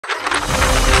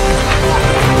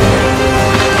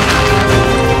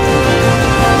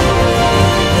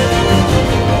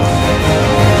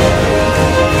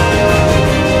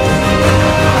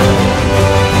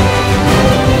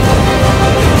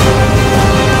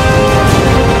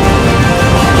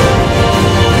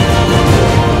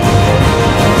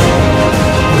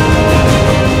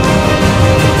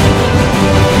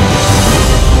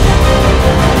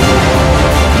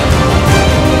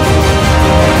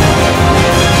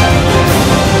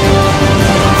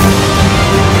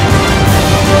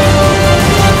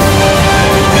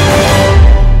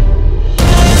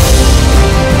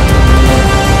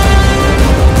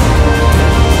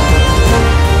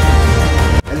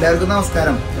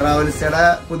ട്രാവലിസ്റ്റയുടെ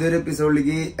പുതിയൊരു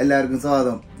എപ്പിസോഡിലേക്ക് എല്ലാവർക്കും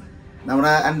സ്വാഗതം.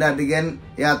 നമ്മുടെ അന്റാർട്ടിക്കൻ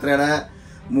യാത്രയുടെ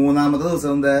മൂന്നാമത്തെ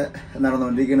ദിവസം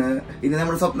നടന്നുകൊണ്ടിരിക്കുന്നത്. ഇനി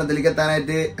നമ്മുടെ സ്വപ്നത്തിലേക്ക്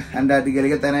എത്താനായിട്ട്,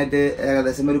 അന്റാർട്ടിക്കയിലേക്ക് എത്താനായിട്ട്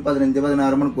ഏകദേശം ഒരു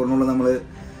 15-16 മണിക്കൂറിനുള്ളിൽ നമ്മള്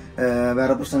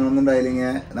വേറെ പ്രശ്നങ്ങളൊന്നും ഉണ്ടായില്ലെങ്കിൽ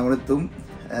നമ്മളെത്തും.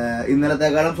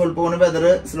 ഇന്നലത്തെക്കാളും സ്വല്പം വെതർ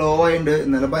സ്ലോ ആയിട്ടുണ്ട്.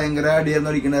 ഇന്നലെ ഭയങ്കര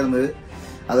അടിയായിരുന്നു അടിക്കണ്ടായിരുന്നത്.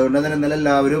 അതുകൊണ്ട് തന്നെ ഇന്നലെ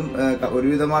എല്ലാവരും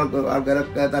ഒരുവിധം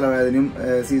ആൾക്കാരൊക്കെ തലവേദനയും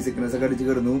സീ സിക്നസ് ഒക്കെ അടിച്ച്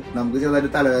കിടന്നു. നമുക്ക്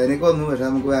ചെറുതായിട്ട് തലവേദനയൊക്കെ വന്നു, പക്ഷെ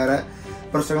നമുക്ക് വേറെ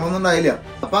പ്രശ്നങ്ങളൊന്നും ഉണ്ടായില്ല.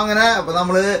 അപ്പൊ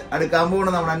നമ്മള് അടുക്കാൻ പോണ്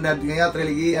നമ്മുടെ അന്റാർട്ടിക്കൻ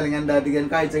യാത്രയിലേക്ക്, അല്ലെങ്കിൽ അന്റാർട്ടിക്കൻ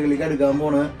കാഴ്ചകളിലേക്ക് അടുക്കാൻ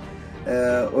പോണ്.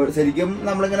 ശരിക്കും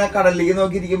നമ്മളിങ്ങനെ കടലിലേക്ക്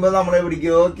നോക്കിയിരിക്കുമ്പോ നമ്മൾ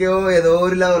എവിടേക്കോ ഏതോ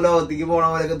ഒരു ലോകത്തേക്ക് പോണ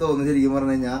പോലെയൊക്കെ തോന്നുന്നു. ശരിക്കും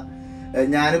പറഞ്ഞു കഴിഞ്ഞാൽ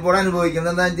ഞാനിപ്പോൾ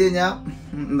അനുഭവിക്കുന്നത് എന്താണെന്ന് വെച്ച് കഴിഞ്ഞാൽ,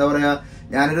 എന്താ പറയാ,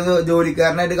 ഞാനൊരു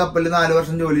ജോലിക്കാരനായിട്ട് കപ്പലിൽ 4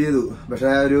 വർഷം ജോലി ചെയ്തു.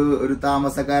 പക്ഷെ ഒരു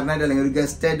താമസക്കാരനായിട്ട് അല്ലെങ്കിൽ ഒരു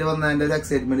ഗസ്റ്റ് ആയിട്ട് വന്നതിന്റെ ഒരു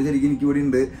എക്സൈറ്റ്മെന്റ് ശരിക്കും എനിക്ക് കൂടി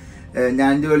ഉണ്ട്.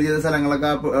 ഞാൻ ജോലി ചെയ്ത സ്ഥലങ്ങളൊക്കെ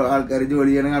ആൾക്കാർ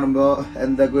ജോലി ചെയ്യണ കാണുമ്പോ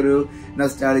എന്തൊക്കെ ഒരു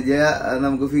നൊസ്റ്റാൾജിയ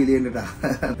നമുക്ക് ഫീൽ ചെയ്യുന്നുണ്ടാ.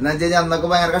 എന്ന് വെച്ച് കഴിഞ്ഞാൽ അന്നൊക്കെ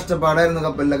ഭയങ്കര കഷ്ടപ്പാടായിരുന്നു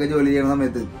കപ്പലിലൊക്കെ ജോലി ചെയ്യണ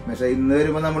സമയത്ത്. പക്ഷെ ഇന്ന്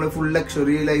വരുമ്പോ നമ്മള് ഫുൾ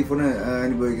ലക്ഷറി ലൈഫാണ്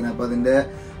അനുഭവിക്കുന്നത്. അപ്പൊ അതിന്റെ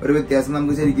ഒരു വ്യത്യാസം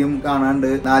നമുക്ക് ശരിക്കും കാണാണ്ട്.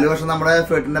 4 വർഷം നമ്മുടെ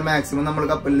എഫേർട്ടിന്റെ മാക്സിമം നമ്മൾ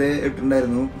കപ്പലിൽ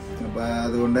ഇട്ടിട്ടുണ്ടായിരുന്നു. അപ്പൊ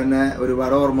അതുകൊണ്ട് തന്നെ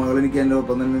ഒരുപാട് ഓർമ്മകൾ എനിക്ക് എന്റെ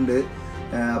ഒപ്പം തന്നെ ഉണ്ട്.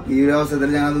 അപ്പൊ ഈ ഒരു അവസരത്തിൽ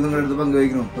ഞാനത് നിങ്ങളുടെ അടുത്ത്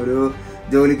പങ്കുവയ്ക്കുന്നു. ഒരു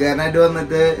ജോലിക്കാരനായിട്ട്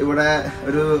വന്നിട്ട് ഇവിടെ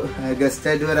ഒരു ഗസ്റ്റ്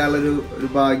ആയിട്ട് വരാനുള്ളൊരു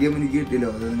ഭാഗ്യം എനിക്ക് കിട്ടിയല്ലോ.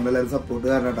 അത് നിങ്ങളെല്ലാവരും സപ്പോർട്ട്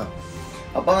കാരണം കേട്ടോ.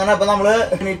 അപ്പൊ നമ്മള്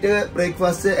എണീറ്റ്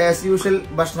ബ്രേക്ക്ഫാസ്റ്റ് ആസ് യൂഷ്വൽ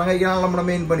ഭക്ഷണം കഴിക്കാനാണ് നമ്മുടെ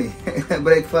മെയിൻ പണി.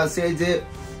 ബ്രേക്ക്ഫാസ്റ്റ് കഴിച്ച്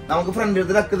നമുക്ക്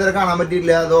ഫ്രണ്ടിലത്തെ ലക്ക് ഇതുവരെ കാണാൻ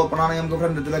പറ്റിയില്ല. അത് ഓപ്പൺ ആണെങ്കിൽ നമുക്ക്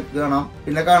ഫ്രണ്ടിലത്തെ ലക്ക് കാണാം,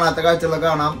 പിന്നെ കാണാത്ത കാഴ്ചകളൊക്കെ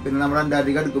കാണാം. പിന്നെ നമ്മുടെ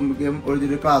അന്റാർട്ടിക്ക എടുക്കുമ്പോഴേക്കും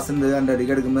ഒരു ക്ലാസ് ഉണ്ട്.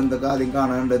 അന്റാർട്ടിക്ക എടുക്കുമ്പോൾ എന്തൊക്കെ ആദ്യം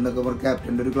കാണാനുണ്ട് എന്നൊക്കെ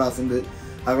ക്യാപ്റ്റന്റെ ഒരു ക്ലാസ് ഉണ്ട്.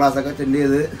 ആ ക്ലാസ്സൊക്കെ അറ്റൻഡ്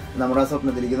ചെയ്ത് നമ്മുടെ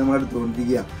സ്വപ്നത്തിലേക്ക് നമ്മൾ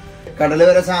എടുത്തുകൊണ്ടിരിക്കുക. കടല്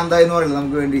വരെ ശാന്തമായി എന്ന് പറയുന്നത്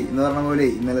നമുക്ക് വേണ്ടി എന്ന് പറഞ്ഞ പോലെ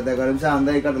ഇന്നലത്തെക്കാളും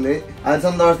ശാന്തമായി കടല്. ആ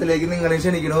സന്തോഷത്തിലേക്ക് നിങ്ങളെയും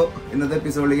ക്ഷണിക്കണോ. ഇന്നത്തെ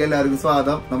എപ്പിസോഡിലേക്ക് എല്ലാവർക്കും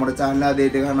സ്വാഗതം. നമ്മുടെ ചാനൽ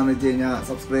ആദ്യമായിട്ട് കാണാന്ന് വെച്ച് കഴിഞ്ഞാൽ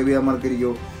സബ്സ്ക്രൈബ് ചെയ്യാൻ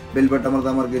മറക്കരിക്കോ, ബെൽ ബട്ടൺ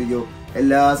അമർത്താൻ മറക്കരിക്കോ.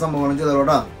 എല്ലാ സംഭവങ്ങളും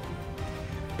ചെയ്തോടാ.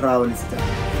 ട്രാവലിസ്റ്റ്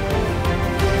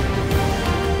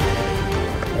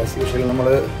ആസ് യൂഷ്വൽ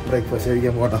നമ്മള് ബ്രേക്ക്ഫാസ്റ്റ്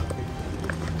കഴിക്കാൻ പോകട്ടാ.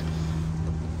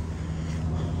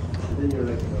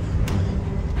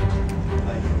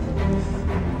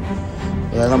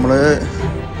 നമ്മള്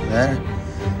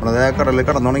കടലിൽ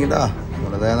കടന്നു തുടങ്ങിട്ടാ.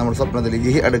 നമ്മുടെ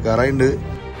സ്വപ്നത്തിലേക്ക് അടുക്കാറായിട്ടുണ്ട്.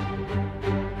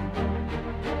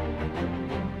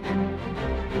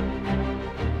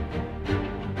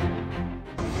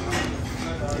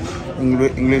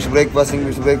 ഇംഗ്ലീഷ്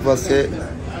ബ്രേക്ക്ഫാസ്റ്റ്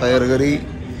പയർ കറി,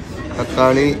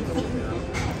 തക്കാളി,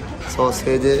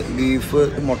 സോസേജ്, ബീഫ്,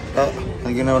 മുട്ട,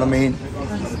 അതൊക്കെയാണ് അവിടെ മെയിൻ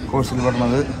കോഴ്സിൽ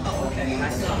പറഞ്ഞത്.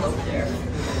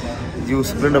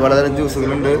 ജ്യൂസുകളുണ്ട്, പലതരം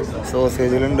ജ്യൂസുകളുണ്ട്,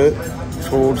 സോസേജുകളുണ്ട്,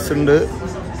 ഫ്രൂട്ട്സ് ഉണ്ട്.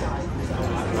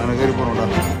 അങ്ങനെ കയറി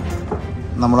പോകണോട്ടാ.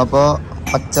 നമ്മളപ്പോൾ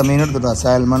പച്ചമീൻ എടുത്തിട്ടാ,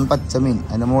 സാൽമൺ പച്ചമീൻ.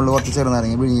 അതിൻ്റെ മുകളിൽ കുറച്ച്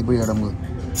ചെറുനാരങ്ങ പിഴിയാം. നമുക്ക്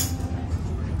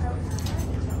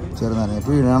ചെറുനാരങ്ങ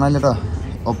പിഴിയാണല്ലേട്ടാ,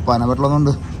 ഒപ്പാന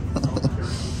പറ്റുള്ളതുണ്ട്.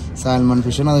 സാൽമൺ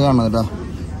ഫിഷാണ് അത് കാണുന്നത് കേട്ടോ.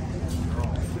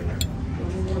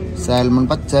 സാൽമൺ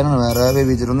പച്ചാനാണ്, വേറെ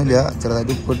വേവിച്ചിട്ടൊന്നുമില്ല.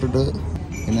 ചെറുതായിട്ട് ഉപ്പിട്ടിട്ട്,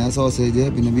 പിന്നെ സോസേജ്,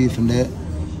 പിന്നെ ബീഫിൻ്റെ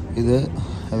ഇത്,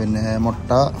 പിന്നെ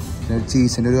മുട്ട, പിന്നെ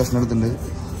ചീസിൻ്റെ ഒരു കഷ്ണം എടുത്തിട്ടുണ്ട്,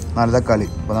 4 തക്കാളി.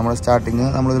 അപ്പോൾ നമ്മുടെ സ്റ്റാർട്ടിങ്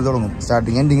നമ്മളിതിൽ തുടങ്ങും.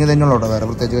 സ്റ്റാർട്ടിങ് എൻഡിങ് തന്നെ ഉള്ളൂ കേട്ടോ, വേറെ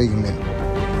പ്രത്യേകിച്ച് കഴിക്കണ്ടേ.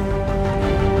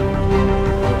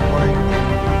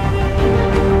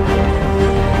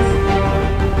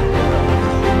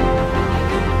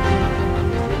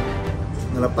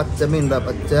 നല്ല പച്ച മീൻ ഉണ്ടാ,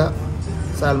 പച്ച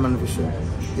സാൽമൺ ഫിഷ്.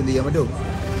 ഇത് ചെയ്യാൻ പറ്റുമോ?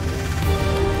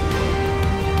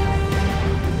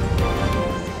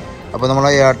 അപ്പോൾ നമ്മൾ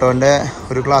ആട്ടോൻ്റെ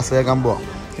ഒരു ക്ലാസ് കേൾക്കാൻ പോവാം.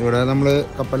 ഇവിടെ നമ്മൾ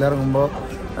കപ്പലിറങ്ങുമ്പോൾ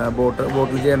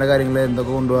ബോട്ടിൽ ചെയ്യേണ്ട കാര്യങ്ങൾ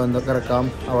എന്തൊക്കെ കൊണ്ടുപോകാം, എന്തൊക്കെ ഇറക്കാം,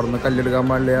 അവിടുന്ന് കല്ലെടുക്കാൻ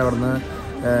പാടില്ല, അവിടുന്ന്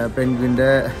പെൻഗ്വിൻ്റെ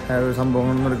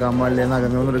സംഭവങ്ങളൊന്നും എടുക്കാൻ പാടില്ല,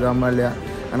 നഖങ്ങളൊന്നും എടുക്കാൻ പാടില്ല,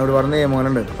 അങ്ങനെ ഒരുപാട്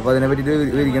നിയമങ്ങളുണ്ട്. അപ്പോൾ അതിനെ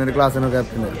പറ്റിയിട്ട് ഇരിക്കുന്ന ഒരു ക്ലാസ്സാണ്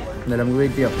ക്യാപ്റ്റന്. എന്തായാലും നമുക്ക്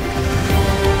വെയിറ്റ് ചെയ്യാം.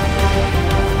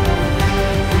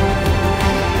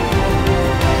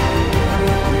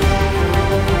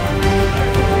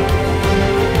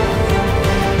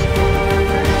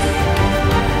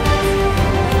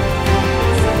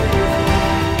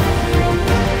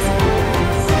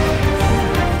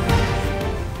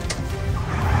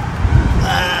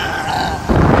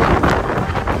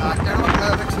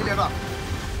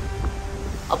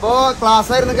 അപ്പോൾ ക്ലാസ്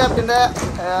ആയിരുന്നു ക്യാപ്റ്റൻ്റെ.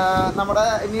 നമ്മുടെ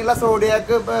ഇനിയുള്ള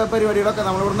സോഡിയാക്ക് പരിപാടികളൊക്കെ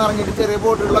നമ്മളിവിടുന്ന് ഇറങ്ങിയിട്ട് ചെറിയ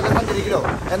ബോട്ടുകളിലൊക്കെ സഞ്ചരിക്കലോ,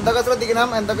 എന്തൊക്കെ ശ്രദ്ധിക്കണം,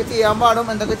 എന്തൊക്കെ ചെയ്യാൻ പാടും,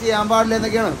 എന്തൊക്കെ ചെയ്യാൻ പാടില്ല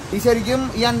എന്നൊക്കെയാണ്. ശരിക്കും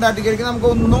ഈ അന്റാർട്ടിക്കയിലേക്ക്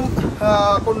നമുക്കൊന്നും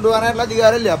കൊണ്ടുപോകാനായിട്ടുള്ള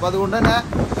അധികാരമില്ല. അപ്പോൾ അതുകൊണ്ട് തന്നെ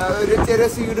ഒരു ചെറിയ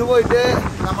സീഡ് പോയിട്ട്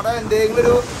നമ്മുടെ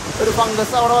എന്തെങ്കിലും ഒരു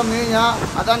ഫംഗസ് അവിടെ വന്നു കഴിഞ്ഞാൽ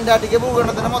അത് അന്റാർട്ടിക്ക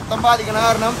ഭൂഖണ്ഡത്തിനെ മൊത്തം ബാധിക്കണ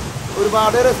കാരണം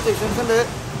ഒരുപാട് റെസ്ട്രിക്ഷൻസ് ഉണ്ട്.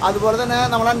 അതുപോലെ തന്നെ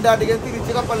നമ്മൾ അന്റാർട്ടിക്കയിൽ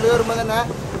തിരിച്ച് കപ്പലിൽ കയറുമ്പോൾ തന്നെ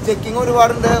ചെക്കിങ്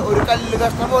ഒരുപാടുണ്ട്. ഒരു കല്ല്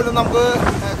കഷ്ണം പോലും നമുക്ക്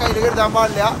കയ്യിൽ കരുതാൻ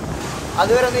പാടില്ല.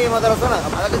 അതുവരെ നിയമതടസ്സമാണ്.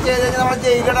 അതൊക്കെ ചെയ്ത് കഴിഞ്ഞാൽ നമ്മളെ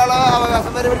ജയിലിടാനുള്ള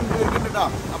അവകാശം വരെ കിട്ടിട്ടോ.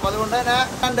 അപ്പൊ അതുകൊണ്ട് തന്നെ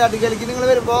അന്റാർട്ടിക്കയിലേക്ക് നിങ്ങൾ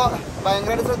വരുമ്പോ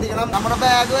ഭയങ്കരമായിട്ട് ശ്രദ്ധിക്കണം. നമ്മുടെ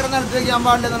ബാഗ് വരെ നിലത്ത് വെക്കാൻ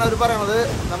പാടില്ലെന്നാണ് അവർ പറയണത്.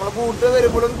 നമ്മളെ ബൂട്ട്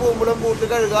വരുമ്പോഴും പോകുമ്പോഴും ബൂട്ട്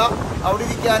കഴുകുക, അവിടെ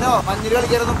ഇരിക്കാനോ മഞ്ഞിൽ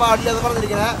കളിക്കാനൊന്നും പാടില്ല എന്ന്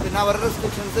പറഞ്ഞിരിക്കണേ. പിന്നെ അവരുടെ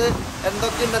റെസ്ട്രിക്ഷൻസ്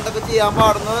എന്തൊക്കെയുണ്ട്, എന്തൊക്കെ ചെയ്യാൻ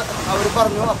പാടുന്നു അവർ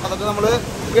പറഞ്ഞു. അപ്പൊ അതൊക്കെ നമ്മൾ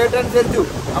കേട്ടനുസരിച്ചു.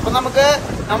 അപ്പൊ നമുക്ക്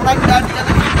നമ്മുടെ അന്റാർട്ടിക്ക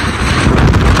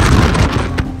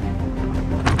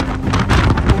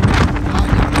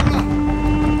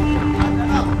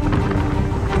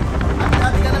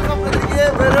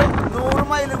വെറും 100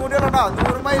 മൈലും കൂടിയുള്ള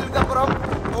 100 മൈലിനപ്പുറം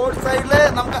റോഡ് സൈഡില്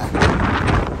നമുക്ക്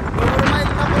 100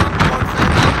 മൈലിനപ്പുറം റോഡ്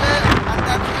സൈഡിലേക്ക്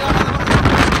അന്റാർട്ടിക്ക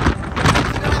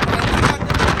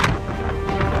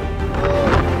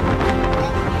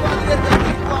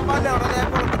പോകാൻ പാടില്ല.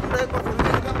 അവിടെ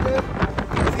കുറച്ച്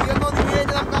സീയൊന്നും ഒതുങ്ങി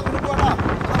കഴിഞ്ഞാൽ നമുക്ക് അങ്ങോട്ട് പോകണം.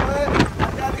 നമ്മള്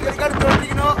അന്റാർട്ടിക്കയിലേക്ക്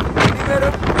അടുത്തുകൊണ്ടിരിക്കുന്നു. ഇനി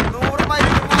വെറും 100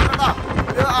 മൈലിൽ മാത്രം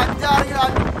ഒരു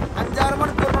 5-6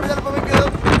 മണിക്കൂറിനോട് ചിലപ്പോൾ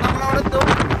വെക്കും നമ്മളവിടെ എത്തും.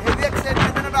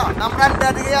 നമ്മുടെ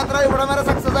അന്റാർട്ടിക്ക യാത്ര ഇവിടെ വരെ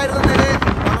സക്സസ് ആയിരുന്നതിൽ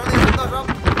വളരെ സന്തോഷം.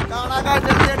 കാണാൻ കാഴ്ച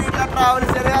നേടിയിട്ടുള്ള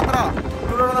ട്രാവൽസ് യാത്ര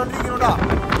തുടർന്നുകൊണ്ടിരിക്കുന്നുണ്ടോ.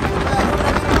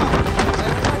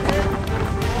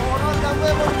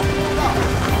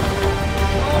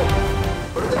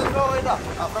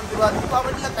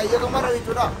 കയ്യൊക്കെ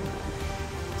മറിയിച്ചൂടാ.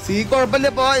 സീ കുഴപ്പമില്ല.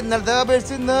 ഇപ്പൊ ഇന്നലത്തെ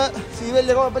അപേക്ഷിച്ച് ഇന്ന് സീ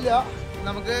വലിയ കുഴപ്പമില്ല.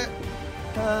 നമുക്ക്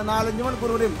 4-5 മണിക്കൂർ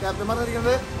കൂടിയും ക്യാപ്റ്റൻ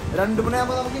പറഞ്ഞിരിക്കുന്നത് 2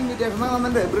 മണിയാകുമ്പോൾ നമുക്ക് ഇൻവിറ്റേഷൻ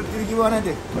തന്നിട്ടുണ്ട് ബ്രിഡ്ജിലേക്ക്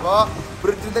പോകാനായിട്ട്. അപ്പോൾ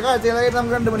ബ്രിഡ്ജിലത്തെ കാഴ്ചകളായിട്ട്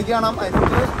നമുക്ക് 2 മണിക്ക് കാണാം.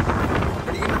 അതിനോട്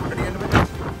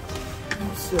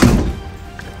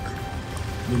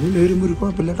വരുമ്പോൾ ഒരു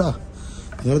കുഴപ്പമില്ല കേട്ടോ.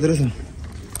 അങ്ങനത്തെ രസം.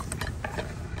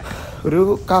 ഒരു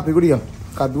കാപ്പി കുടിക്കാം.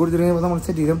 കാപ്പി കുടിച്ചിട്ട് കഴിയുമ്പോൾ നമ്മുടെ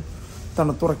ശരീരം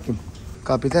തണുത്തുറയ്ക്കും.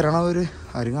 കാപ്പി തരണവർ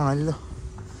ആരും കാണാനില്ലല്ലോ.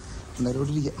 എന്തായാലും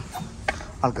ഇവിടെ ഇരിക്കാം.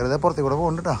 ആൾക്കാരത് പുറത്തേക്ക് കൂടെ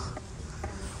പോകുന്നുണ്ട് കേട്ടോ.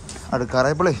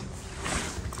 അടുക്കാറായപ്പോഴേ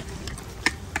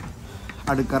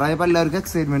എല്ലാവർക്കും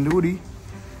എക്സൈറ്റ്മെന്റ് കൂടി.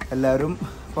 എല്ലാവരും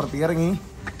പുറത്തേക്ക് ഇറങ്ങി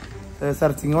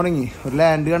സെർച്ചിങ് തുടങ്ങി. ഒരു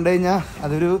ലാൻഡ് കണ്ടു കഴിഞ്ഞാൽ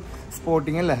അതൊരു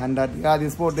സ്പോട്ടിങ് അല്ലേ. അന്റാർട്ടിക്ക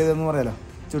ആദ്യം സ്പോട്ട് ചെയ്തെന്ന് പറയാലോ.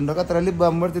 ചുണ്ടൊക്കെ അത്ര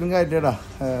ലിബാകുമ്പോൾ എടുത്തിട്ടും കാര്യമായിട്ടാ.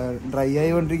 ഡ്രൈ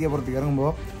ആയി കൊണ്ടിരിക്കുക. പുറത്തേക്ക്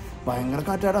ഇറങ്ങുമ്പോൾ ഭയങ്കര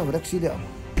കാറ്റാടാ. ഒരു രക്ഷയില്ല.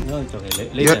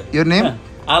 Your name?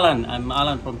 Alan. I'm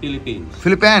Alan from Philippines.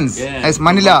 Philippines? Yeah. Yes,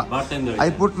 Manila. Bartender. I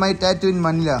put my tattoo in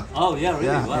Manila. Oh yeah, really?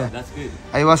 Yeah, wow, yeah. that's good.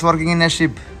 I was working in a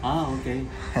ship. Okay.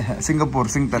 Singapore,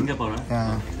 Singtel. Singapore, huh?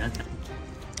 Yeah.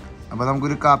 അപ്പോൾ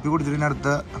നമുക്കൊരു കാപ്പി കുടിച്ചിട്ട് അടുത്ത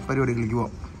പരിപാടികളിലേക്ക്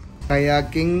പോകാം.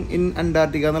 Kayaking in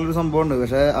Antarctica എന്നുള്ളൊരു സംഭവമുണ്ട്.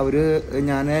 പക്ഷെ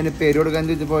ഞാൻ അതിന് പേര് കൊടുക്കാൻ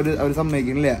ചോദിച്ചപ്പോൾ അവർ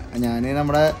സമ്മതിക്കുന്നില്ല. ഞാൻ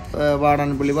നമ്മുടെ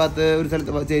വാടാനപ്പള്ളി ഭാഗത്ത് ഒരു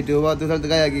സ്ഥലത്ത് ചേറ്റൂർ ഭാഗത്ത് ഒരു സ്ഥലത്ത്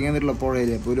കയാക്കിങ് എന്നിട്ടുള്ള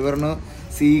പുഴയിൽ. അപ്പോൾ ഒരു പറഞ്ഞു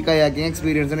സീ കയാക്കിങ്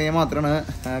എക്സ്പീരിയൻസ് ഉണ്ടെങ്കിൽ മാത്രമാണ്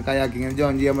കയാക്കിങ്ങിന്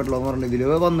ജോയിൻ ചെയ്യാൻ പറ്റുള്ളൂ എന്ന് പറഞ്ഞത്. ഇതിൽ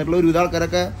വന്നിട്ടുള്ള ഒരുവിധ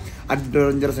ആൾക്കാരൊക്കെ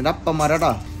അഡ്വഞ്ചറസിൻ്റെ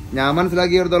അപ്പന്മാരാട്ടാ. ഞാൻ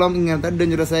മനസ്സിലാക്കിയിടത്തോളം ഇങ്ങനത്തെ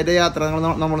അഡ്വഞ്ചറസ് ആയിട്ട് യാത്രകൾ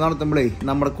നമ്മൾ നടത്തുമ്പോഴേ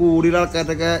നമ്മുടെ കൂടിയുള്ള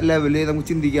ആൾക്കാരുടെയൊക്കെ ലെവല് നമുക്ക്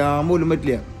ചിന്തിക്കാൻ പോലും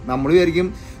പറ്റില്ല. നമ്മൾ വിചാരിക്കും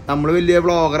നമ്മൾ വലിയ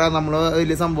ബ്ലോഗറാ, നമ്മൾ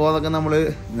വലിയ സംഭവം എന്നൊക്കെ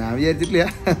ഞാൻ വിചാരിച്ചിട്ടില്ല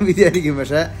വിചാരിക്കും.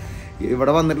 പക്ഷെ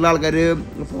ഇവിടെ വന്നിട്ടുള്ള ആൾക്കാർ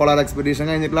പോളാർ എക്സ്പെഡീഷൻ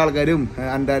കഴിഞ്ഞിട്ടുള്ള ആൾക്കാരും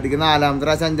അന്റാർട്ടിക്ക 4-ാമത്തെ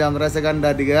പ്രാവശ്യം 5-ാമത്തെ പ്രാവശ്യമൊക്കെ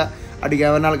അന്റാർട്ടിക്ക അടിക്കാൻ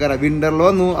വരുന്ന ആൾക്കാരാണ്. വിന്ററിൽ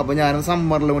വന്നു. അപ്പോൾ ഞാനത്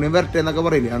സമ്മറിൽ കൂടി വരട്ടെ എന്നൊക്കെ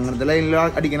പറയില്ലേ. അങ്ങനത്തെ ലൈനിൽ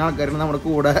അടിക്കുന്ന ആൾക്കാരാണ് നമ്മുടെ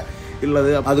കൂടെ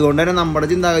ഉള്ളത്. അതുകൊണ്ട് തന്നെ നമ്മുടെ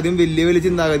ചിന്താഗതിയും വലിയ വലിയ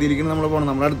ചിന്താഗതിയിലേക്കാണ് നമ്മൾ പോകണം.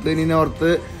 നമ്മുടെ അടുത്ത് ഇനി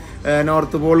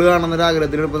നോർത്ത് പോൾ കാണുന്ന ഒരു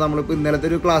ആഗ്രഹത്തിൽ ഇപ്പോൾ നമ്മളിപ്പോൾ ഇന്നലെ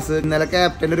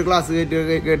ക്യാപ്റ്റൻ്റെ ഒരു ക്ലാസ്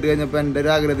കേട്ട് കഴിഞ്ഞപ്പോൾ എൻ്റെ ഒരു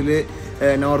ആഗ്രഹത്തിൽ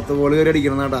നോർത്ത് പോൾ കയറി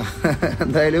അടിക്കണം കേട്ടാ.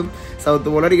 എന്തായാലും സൗത്ത്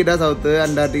പോൾ അടിക്കട്ടെ, സൗത്ത്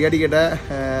അന്റാർട്ടിക്ക അടിക്കട്ടെ.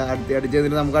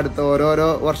 അടിച്ചതിന് നമുക്ക് അടുത്ത ഓരോരോ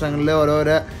വർഷങ്ങളിൽ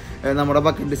ഓരോരോ നമ്മുടെ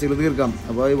ബക്കറ്റ് ലിസ്റ്റുകൾ തീർക്കാം.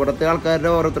 അപ്പോൾ ഇവിടുത്തെ ആൾക്കാരുടെ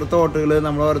ഓരോരുത്തർ തോട്ടുകൾ,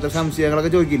 നമ്മൾ ഓരോരുത്തർ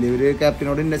സംശയങ്ങളൊക്കെ ചോദിക്കില്ലേ. ഇവർ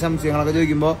ക്യാപ്റ്റനോട് ഇന്ന സംശയങ്ങളൊക്കെ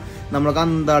ചോദിക്കുമ്പോൾ നമ്മളൊക്കെ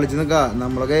അന്താളിച്ച് നിൽക്കുക.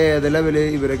 നമ്മളൊക്കെ ഏത് ലെവല്,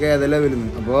 ഇവരൊക്കെ ഏത് ലെവലിൽ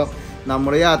നിന്ന്. അപ്പോൾ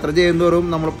നമ്മൾ യാത്ര ചെയ്യുന്നതോറും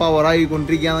നമ്മൾ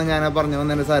പവറായിക്കൊണ്ടിരിക്കുകയെന്ന് ഞാൻ പറഞ്ഞു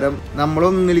വന്നതിൻ്റെ സാരം.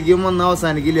 നമ്മളൊന്നിലേക്കും ഒന്നും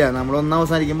അവസാനിക്കില്ല. നമ്മളൊന്നും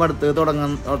അവസാനിക്കുമ്പോൾ അടുത്ത്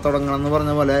തുടങ്ങണം എന്ന്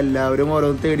പറഞ്ഞ പോലെ എല്ലാവരും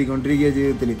ഓരോന്ന് തേടിക്കൊണ്ടിരിക്കുക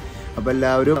ജീവിതത്തിൽ. അപ്പോൾ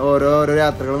എല്ലാവരും ഓരോരോ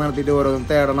യാത്രകൾ നടത്തിയിട്ട് ഓരോന്നും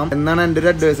തേടണം എന്നാണ് എൻ്റെ ഒരു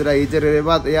അഡ്വൈസ്. ഈ ചെറിയ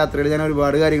യാത്രയിൽ ഞാൻ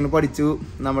ഒരുപാട് കാര്യങ്ങൾ പഠിച്ചു.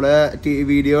 നമ്മുടെ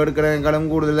വീഡിയോ എടുക്കുന്നതിനേക്കാളും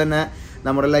കൂടുതൽ തന്നെ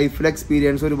നമ്മുടെ ലൈഫിൽ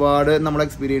എക്സ്പീരിയൻസ് ഒരുപാട് നമ്മൾ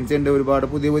എക്സ്പീരിയൻസ് ചെയ്യുന്നുണ്ട്. ഒരുപാട്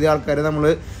പുതിയ ആൾക്കാരെ നമ്മൾ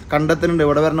കണ്ടെത്തുന്നുണ്ട്.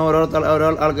 ഇവിടെ വരുന്ന ഓരോ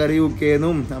ആൾക്കാർ UK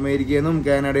നിന്നും അമേരിക്കയിൽ നിന്നും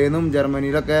കാനഡയിൽ നിന്നും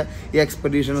ജർമ്മനിയിലൊക്കെ ഈ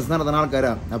എക്സ്പെഡീഷൻസ് നടത്തുന്ന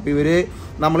ആൾക്കാരാണ്. അപ്പോൾ ഇവർ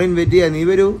നമ്മൾ ഇൻവൈറ്റ് ചെയ്യുക, നീ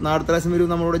വരൂ, നാളത്തെ പ്രാവശ്യം വരൂ,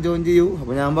 നമ്മളോട് ജോയിൻ ചെയ്യൂ.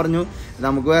 അപ്പോൾ ഞാൻ പറഞ്ഞു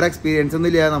നമുക്ക് വേറെ എക്സ്പീരിയൻസ് ഒന്നും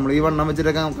ഇല്ല, നമ്മൾ ഈ വണ്ണം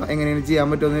വെച്ചിട്ടൊക്കെ എങ്ങനെയാണ് ചെയ്യാൻ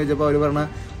പറ്റുമെന്ന് ചോദിച്ചപ്പോൾ അവർ പറഞ്ഞ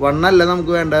വണ്ണല്ല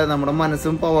നമുക്ക് വേണ്ടത്, നമ്മുടെ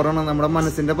മനസ്സും പവറാണ്, നമ്മുടെ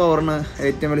മനസ്സിൻ്റെ പവറാണ്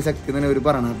ഏറ്റവും വലിയ ശക്തി എന്ന് അവർ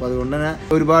പറയണം. അപ്പോൾ അതുകൊണ്ട് തന്നെ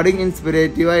ഒരുപാട്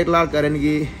ഇൻസ്പിറേറ്റീവ് ആയിട്ടുള്ള ആൾക്കാരെ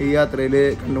എനിക്ക് ഈ യാത്രയിൽ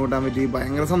കണ്ടുമുട്ടാൻ പറ്റി.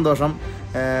 ഭയങ്കര സന്തോഷം.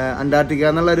 അന്റാർട്ടിക്ക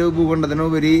എന്നുള്ളൊരു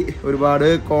ഭൂഖണ്ഡത്തിനുപരി ഒരുപാട്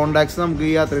കോണ്ടാക്ട്സ് നമുക്ക്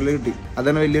ഈ യാത്രയിൽ കിട്ടി.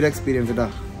 അതാണ് വലിയൊരു എക്സ്പീരിയൻസ് കേട്ടോ.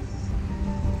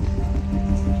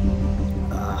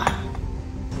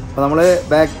 അപ്പോൾ നമ്മൾ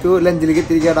ബാക്ക് ടു ലഞ്ചിലേക്ക്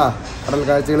എത്തിയിരിക്കട്ടാ. കടൽ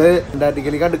കാഴ്ചകൾ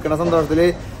അന്റാർട്ടിക്കയിലേക്ക് അടുക്കുന്ന സന്തോഷത്തിൽ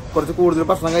കുറച്ച് കൂടുതൽ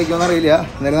ഭക്ഷണം കഴിക്കുമെന്ന് അറിയില്ല.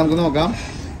 എന്നാലും നമുക്ക് നോക്കാം.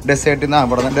 ഡെസേർട്ടിൽ നിന്നാണ്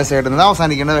ഇവിടെ ഡെസേർട്ടിൽ നിന്ന്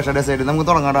അവസാനിക്കേണ്ടത്. പക്ഷേ ഡെസേർട്ടിൽ നമുക്ക്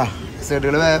തുടങ്ങാം.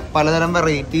 ഡെസേർട്ടുകൾ പലതരം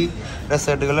വെറൈറ്റി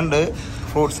ഡെസേർട്ടുകളുണ്ട്.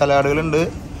 ഫ്രൂട്ട് സലാഡുകളുണ്ട്,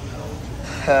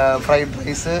 ഫ്രൈഡ്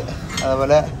റൈസ്,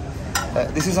 അതുപോലെ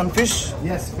this is on fish.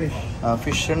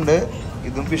 Fish ഉണ്ട്,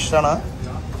 ഇതും ഫിഷാണ്.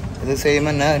 ഇത് സെയിം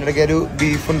തന്നെ. അതിനിടയ്ക്ക് ഒരു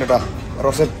ബീഫ് ഉണ്ട് കേട്ടോ,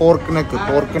 റോസ്റ്റ് പോർക്ക്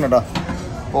ഉണ്ട് കേട്ടോ.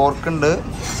 പോർക്കുണ്ട്,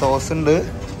 സോസ് ഉണ്ട്.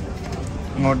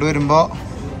 ഇങ്ങോട്ട് വരുമ്പോൾ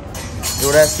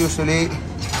ഇവിടെ ആസ് യൂഷ്വലി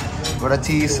ഇവിടെ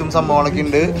ചീസും സംഭവങ്ങളൊക്കെ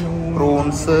ഉണ്ട്,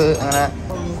 പ്രൂൺസ്, അങ്ങനെ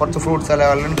കുറച്ച് ഫ്രൂട്ട്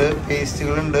സലാഡുകളുണ്ട്,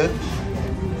 പേസ്റ്റുകളുണ്ട്.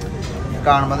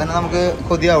 കാണുമ്പോൾ തന്നെ നമുക്ക്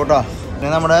കൊതിയാവും കേട്ടോ.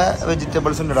 പിന്നെ നമ്മുടെ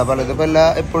വെജിറ്റബിൾസ് ഉണ്ട് കേട്ടോ, പലത് ഇപ്പോൾ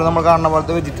എപ്പോഴും നമ്മൾ കാണുന്ന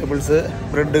പോലത്തെ വെജിറ്റബിൾസ്.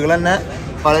 ബ്രെഡുകൾ തന്നെ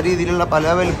പല രീതിയിലുള്ള പല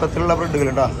വലുപ്പത്തിലുള്ള ബ്രെഡുകൾ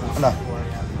കേട്ടോ. കണ്ടോ,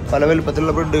 പല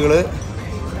വലുപ്പത്തിലുള്ള ബ്രെഡുകൾ.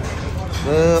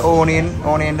 ഇത്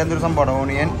ഓണിയൻ്റെ എന്തൊരു സംഭവമാണ്.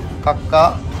 ഓണിയൻ, കക്ക,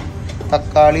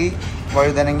 തക്കാളി,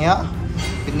 വഴുതനങ്ങ,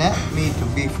 പിന്നെ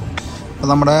ബീഫും. അപ്പോൾ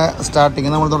നമ്മുടെ സ്റ്റാർട്ടിങ്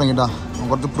നമ്മൾ തുടങ്ങിയിട്ടാ.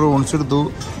 കുറച്ച് പ്രൂൺസ് എടുത്തു,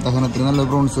 ദഹനത്തിന് നല്ല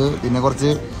പ്രൂൺസ്. പിന്നെ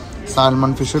കുറച്ച്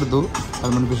സാൽമൺ ഫിഷ് എടുത്തു.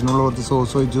 സാൽമൺ ഫിഷിനുള്ള കുറച്ച്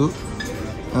സോസ് ഒഴിച്ചു.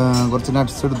 കുറച്ച്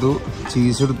നട്ട്സ് എടുത്തു,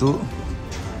 ചീസ് എടുത്തു,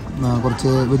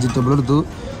 കുറച്ച് വെജിറ്റബിൾ എടുത്തു,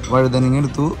 വഴുതനങ്ങ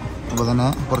എടുത്തു, അപ്പോൾ തന്നെ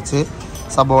കുറച്ച്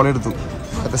സബോള എടുത്തു.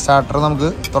 അതൊക്കെ സ്റ്റാർട്ടർ നമുക്ക്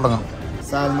തുടങ്ങാം.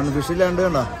 സാൽമൺ ഫിഷ് ഇല്ലാണ്ട്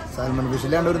കണ്ടോ, സാൽമൺ ഫിഷ്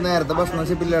ഇല്ലാണ്ട് ഒരു നേരത്തെ ഭക്ഷണം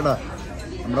ഷിപ്പില്ലാണ്ടാ.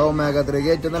 നമ്മുടെ ഒമേഗ-3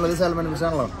 ഏറ്റവും നല്ലത് സാൽമൺ ഫിഷ്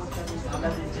ആണല്ലോ.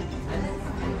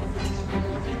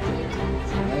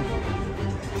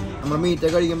 നമ്മൾ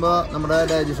മീറ്റൊക്കെ കഴിക്കുമ്പോൾ നമ്മുടെ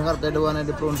ഡൈജഷൻ കറക്റ്റായിട്ട്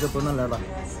പോകാനായിട്ട് പ്രോൺസ് എപ്പോഴും നല്ല കേട്ടോ.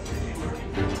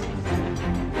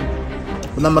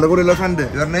 നമ്മുടെ കൂടെയുള്ള ഫ്രണ്ട്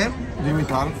ഇവരുടെ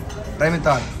Dimitar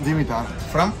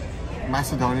ഫ്രം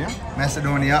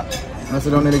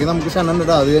മാസഡോണിയയിലേക്ക് നമുക്ക് ക്ഷണം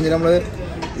കേട്ടോ. അത് കഴിഞ്ഞ് നമ്മൾ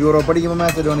യൂറോപ്പ് അടിക്കുമ്പോൾ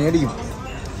മാസഡോണിയ അടിക്കും.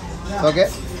 Okay,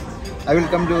 I will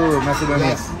come to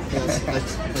Macedonia.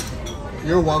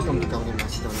 You're welcome to come to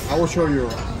Macedonia. I will show you.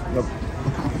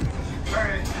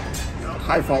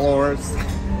 Hi followers.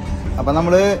 അപ്പം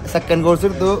നമ്മൾ സെക്കൻഡ് കോഴ്സ്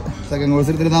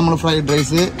എടുത്തിട്ട് നമ്മൾ ഫ്രൈഡ്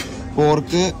റൈസ്,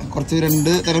 പോർക്ക്, കുറച്ച്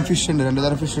 2 തരം ഫിഷ് ഉണ്ട്, 2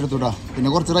 തരം ഫിഷ് എടുത്തു കേട്ടോ. പിന്നെ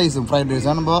കുറച്ച് റൈസും. ഫ്രൈഡ് റൈസ്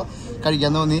ആകുമ്പോൾ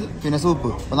കഴിക്കാൻ തോന്നി. പിന്നെ സൂപ്പ്.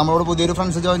 അപ്പോൾ നമ്മളോട് പുതിയൊരു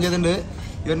ഫ്രണ്ട്സ് ജോയിൻ ചെയ്തിട്ടുണ്ട്.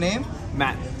 Your name?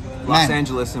 Matt. Los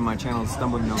Angeles, and my channel is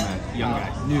Stumbling Nomad. Young guy.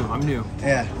 I'm new.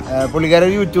 പുള്ളിക്കാരൻ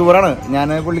യൂട്യൂബറാണ്. ഞാൻ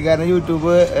പുള്ളിക്കാരൻ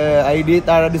യൂട്യൂബ് ID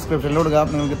താഴെ ഡിസ്ക്രിപ്ഷനിൽ കൊടുക്കാം.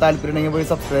 നിങ്ങൾക്ക് താല്പര്യം ഉണ്ടെങ്കിൽ പോയി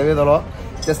സബ്സ്ക്രൈബ് ചെയ്തോളൂ.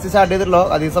 ജസ്റ്റ് സ്റ്റാർട്ട് ചെയ്തിട്ടുള്ളൂ,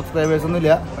 അധികം സബ്സ്ക്രൈബേഴ്സ് ഒന്നും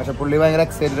ഇല്ല. പക്ഷെ പുള്ളി ഭയങ്കര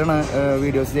എക്സൈറ്റഡ് ആണ്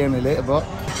വീഡിയോസ് ചെയ്യുന്നതിൽ. അപ്പോൾ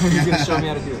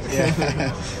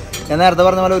ഞാൻ നേരത്തെ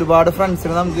പറഞ്ഞ പോലെ ഒരുപാട്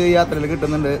ഫ്രണ്ട്സിന് നമുക്ക് ഈ യാത്രയിൽ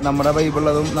കിട്ടുന്നുണ്ട്. നമ്മുടെ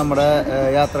വൈബുള്ളതും നമ്മുടെ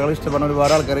യാത്രകൾ ഇഷ്ടപ്പെടുന്ന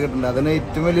ഒരുപാട് ആൾക്കാർ കിട്ടുന്നുണ്ട്. അതിന്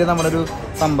ഏറ്റവും വലിയ നമ്മുടെ ഒരു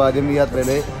സമ്പാദ്യം ഈ യാത്രയിൽ.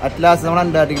 അറ്റ് ലാസ്റ്റ് നമ്മൾ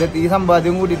അന്റാർട്ടിക്കയിൽ ഈ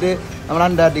സമ്പാദ്യം കൂട്ടിയിട്ട് നമ്മൾ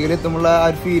അന്റാർട്ടിക്കയിൽ എത്തുമ്പോൾ ആ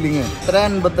ഒരു ഫീലിംഗ്. ഇത്ര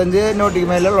 85 നോട്ടിക്ക്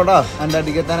മേലുള്ളൂടാ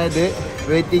അന്റാർട്ടിക്ക എത്താനായിട്ട്.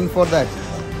 Waiting for that.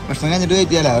 ഭക്ഷണം കഴിഞ്ഞിട്ട്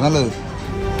വെയിറ്റ് ചെയ്യാലോ, നല്ലത്.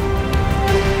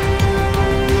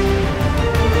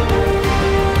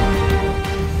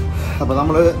 അപ്പോൾ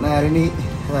നമ്മൾ നേരെ ഇനി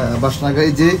ഭക്ഷണം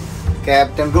കഴിച്ച്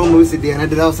ക്യാപ്റ്റൻ റൂം വിസിറ്റ്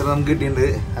ചെയ്യാനായിട്ടൊരു അവസരം നമുക്ക് കിട്ടിയിട്ടുണ്ട്.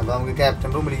 അപ്പോൾ നമുക്ക് ക്യാപ്റ്റൻ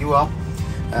റൂമിലേക്ക് പോവാം.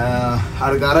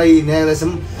 ആൾക്കാരായി ഇനി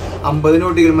ഏകദേശം 50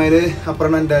 നോട്ടിക്കൽ മൈൽ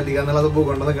അപ്പുറം അന്റാർട്ടിക്ക എന്നുള്ളത്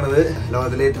ഭൂഖണ്ഡം നിൽക്കുന്നത്.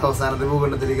 ലോകത്തിലെ ഏറ്റവും അവസാനത്തെ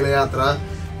ഭൂഖണ്ഡത്തിലേക്കുള്ള യാത്ര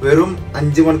വെറും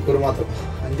 5 മണിക്കൂർ മാത്രം.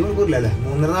 5 മണിക്കൂറിലല്ലേ,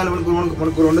 3-4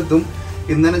 മണിക്കൂർ കൊണ്ട് എത്തും.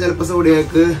 ഇന്ന് തന്നെ ചിലപ്പോൾ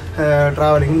സൗദിക്ക്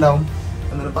ട്രാവലിംഗ് ഉണ്ടാവും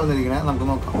എന്നാണ് പറഞ്ഞിരിക്കണേ. നമുക്ക്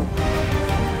നോക്കാം.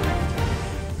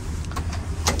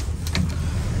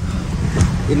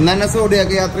 ഇന്ന് തന്നെ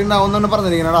സൗദിക്ക് യാത്ര ഉണ്ടാവും എന്നാണ്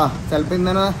പറഞ്ഞിരിക്കണേടാ. ചിലപ്പോൾ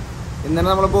ഇന്ന് തന്നെ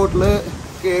നമ്മളെ ബോട്ടിൽ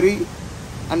കയറി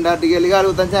അന്റാർട്ടിക്കയിൽ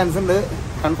കാലുകുത്താൻ ചാൻസ് ഉണ്ട്.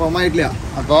 കൺഫേം ആയിട്ടില്ല.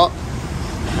 അപ്പോൾ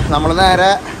നമ്മൾ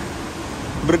നേരെ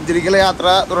ബ്രിഡ്ജിലേക്കുള്ള യാത്ര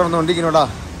തുടർന്നുകൊണ്ടിരിക്കണോടാ.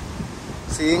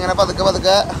 സീ ഇങ്ങനെ പതുക്കെ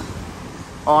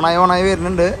ഓണായി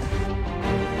വരുന്നുണ്ട്.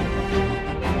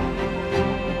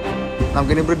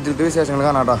 നമുക്കിനി ബ്രിഡ്ജിലത്തെ വിശേഷങ്ങൾ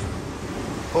കാണാം കേട്ടോ.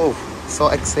 ഓ so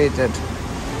excited.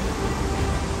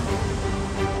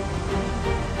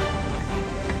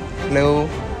 Hello,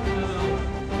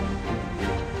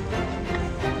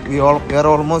 we are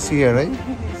almost here, right?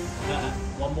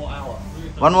 1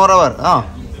 more hour. ആ,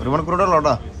 1 മണിക്കൂറോടെ ഉള്ളൂ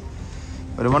കേട്ടോ.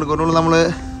 1 മണിക്കൂറിനുള്ളിൽ നമ്മൾ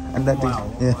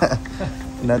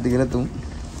അന്റാർട്ടിക്കയിലെത്തും.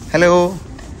 Hello,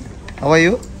 how are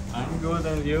you? I'm good,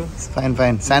 and you?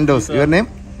 Fine. Santos. Your name?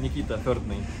 Nikita, third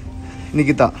name.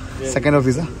 Nikita. Second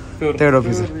officer? Third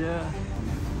officer.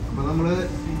 അപ്പോൾ നമ്മൾ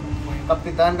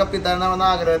കപ്പിത്താൻ നമ്മുടെ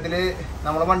ആഗ്രഹത്തിൽ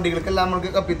നമ്മുടെ വണ്ടികൾക്കെല്ലാം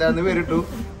നമ്മൾക്ക് കപ്പിത്താന്ന് പേരിട്ടു.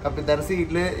 കപ്പിത്താൻ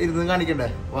സീറ്റിൽ ഇരുന്ന് കാണിക്കണ്ടേ.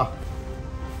 വാ,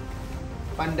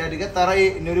 അന്റാർട്ടിക്ക എത്താറായി.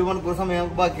 ഇനി 1 മണിക്കൂർ സമയം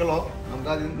ബാക്കിയുള്ളൂ. നമുക്ക്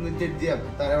അതിൽ നിന്ന് ജഡ്ജ് ചെയ്യാം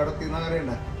തറ എവിടെ എത്തിയെന്ന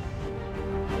കാര്യമുണ്ട്.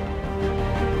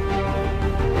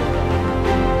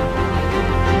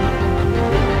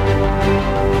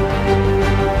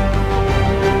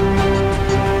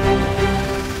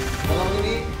 അപ്പൊ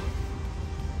നമുക്കിനി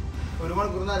 1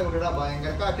 മണിക്കൂർ നേരം കൂടിയിടാ.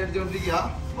 ഭയങ്കര കാറ്റടിച്ചുകൊണ്ടിരിക്കുക.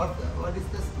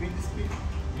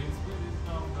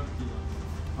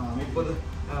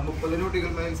 30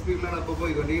 നോട്ടിക്കൽ മൈൽ സ്പീഡിലാണ് ഇപ്പോൾ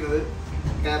പോയിക്കൊണ്ടിരിക്കുന്നത്.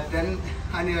 ക്യാപ്റ്റൻ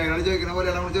അനുയായികളോട് ചോദിക്കുന്ന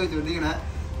പോലെയാണ് നമ്മൾ ചോദിച്ചുകൊണ്ടിരിക്കണേ.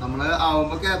 നമ്മൾ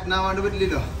ആവുമ്പോൾ ക്യാപ്റ്റൻ ആവാണ്ട്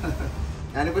പറ്റില്ലല്ലോ.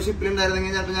 ഞാനിപ്പോൾ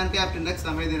ഷിപ്പിലുണ്ടായിരുന്നെങ്കിൽ ചിലപ്പോൾ ഞാൻ ക്യാപ്റ്റൻ്റെ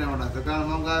എക്സാം എഴുതിയിട്ടുണ്ട്. അതൊക്കെ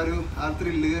കാണുമ്പോൾ നമുക്ക് ആ ഒരു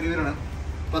ത്രില്ല് കയറി വരണം.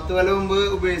 10 കൊല്ലം മുമ്പ്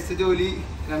ഉപേക്ഷിച്ച ജോലി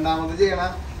രണ്ടാമത് ചെയ്യണ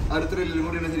ആ ഒരു ത്രില്ലും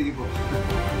കൂടിയാണ് ശരിക്കും ഇപ്പോൾ.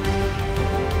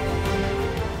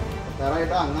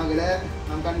 എത്താറായിട്ട് അങ്ങകലെ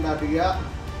നമുക്ക് അന്റാർട്ടിക്ക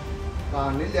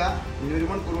കാണില്ല. ഇനി 1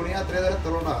 മണിക്കൂർ കൂടി യാത്ര ചെയ്താൽ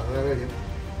എത്തോളൂട്ടാ. അതായത് കാര്യം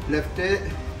ലെഫ്റ്റ്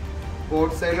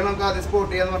പോർട്ട് സൈഡിൽ നമുക്ക് ആദ്യം സ്പോട്ട്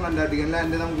ചെയ്യാന്ന് പറഞ്ഞാൽ അന്റാർട്ടിക്കൻ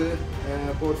ലാൻഡ് നമുക്ക്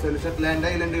പോർട്ട് സൈഡിൽ ഷെറ്റ്ലാൻഡ്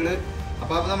ഐലൻഡുകൾ.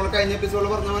 അപ്പോൾ നമ്മൾ കഴിഞ്ഞ എപ്പിസോഡിൽ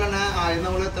പറഞ്ഞ പോലെ തന്നെ ആദ്യം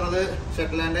നമ്മൾ എത്തുന്നത്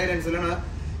ഷെറ്റ്ലാൻഡ് ഐലൻഡ്സിലാണ്.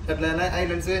 ഷെറ്റ്ലാൻഡ്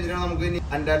ഐലൻഡ്സ് കഴിഞ്ഞിട്ടാണ് നമുക്ക് ഇനി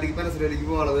അന്റാർട്ടിക് പെനിൻസുലയിലേക്ക്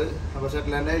പോകുന്നത്. അപ്പോൾ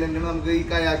ഷെറ്റ്ലാൻഡ് ഐലൻഡിൽ നമുക്ക് ഈ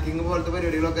കയാക്കിങ് പോലത്തെ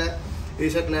പരിപാടികളൊക്കെ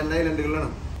ഈ ഷെറ്റ്ലാൻഡ് ഐലൻഡുകളിലാണ്.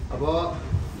 അപ്പോൾ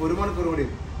 1 മണിക്കൂർ കൂടി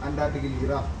അന്റാർട്ടിക്കയിലേക്ക്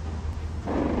ഇടാം.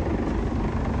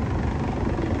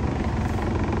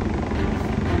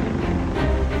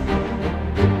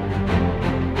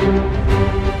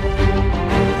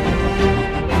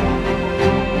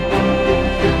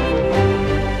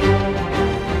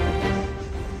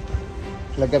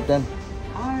 Hello, Captain.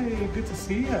 Hi, good to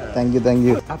see you. Thank you, thank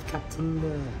you. I'm Captain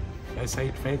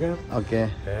S8 Vega. Okay.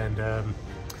 And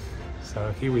so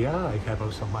here we are. I have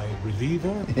also my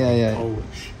reliever. Yeah. Oh,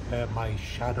 my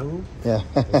shadow. Yeah.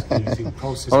 Using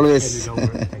process Always.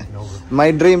 taking over. My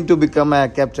dream to become a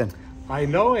captain. I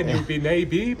know, and you've been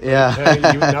AB. But, Yeah.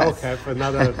 you now have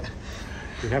another.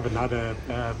 You have another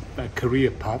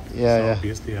career path. Yeah, so yeah.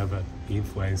 obviously, I'm an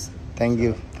influencer. Thank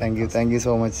you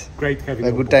so much. Great having A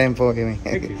you. good on board. time for me.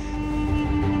 Thank you.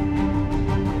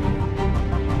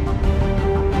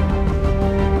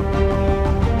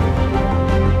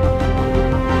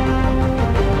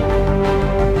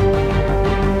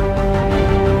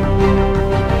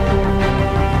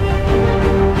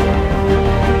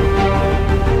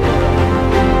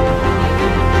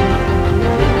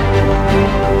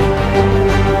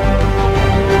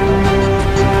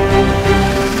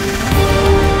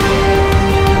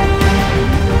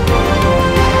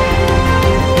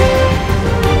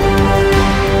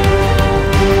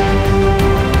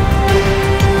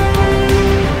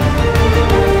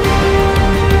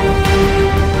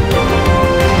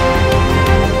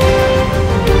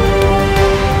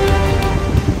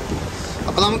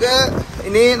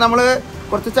 ഇനി നമ്മള്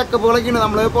കുറച്ച് ചെക്കപ്പുകളൊക്കെ ഉണ്ട്.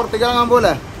 നമ്മള് പുറത്തേക്ക് ഇറങ്ങാൻ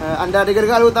പോലെ അന്റാർട്ടിക്കയിൽ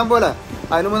കാലുകുത്താൻ പോലെ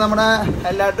അതിന് മുമ്പ് നമ്മുടെ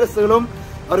എല്ലാ ഡ്രസ്സുകളും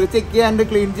അവർക്ക് ചെക്ക് ചെയ്യാണ്ട്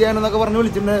ക്ലീൻ ചെയ്യാനെന്നൊക്കെ പറഞ്ഞ്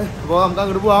വിളിച്ചിട്ടുണ്ട്. അപ്പോൾ നമുക്ക്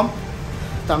അങ്ങോട്ട് പോവാം.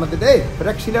 തണുത്തിട്ടേ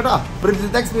രക്ഷയില്ലാട്ടാ.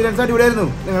 ബ്രിഡ്ജിലത്തെ എക്സ്പീരിയൻസ് അടിപൊളിയായിരുന്നു.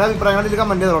 നിങ്ങളുടെ അഭിപ്രായങ്ങളിൽ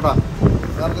കമന്റ് ചെയ്തോട്ടാ.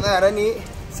 നമുക്ക് നേരെ ഇനി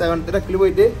 7th ഡെക്കിൽ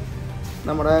പോയിട്ട്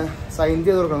നമ്മുടെ സൈൻ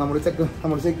ചെയ്ത് കൊടുക്കണം.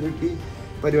 നമ്മുടെ സെക്യൂരിറ്റി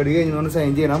പരിപാടി കഴിഞ്ഞുകൊണ്ട്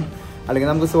സൈൻ ചെയ്യണം.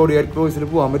 അല്ലെങ്കിൽ നമുക്ക് സോഡിയർ ക്രൂസിൽ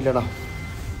പോകാൻ പറ്റില്ലടാ.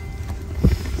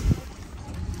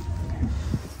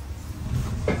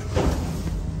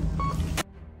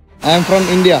 I am from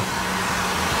India.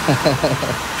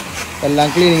 എല്ലാം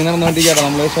ക്ലീനിങ് നടന്നുകൊണ്ടിരിക്കട്ടെ.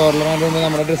 നമ്മൾ ഷോറിൽ മുമ്പ്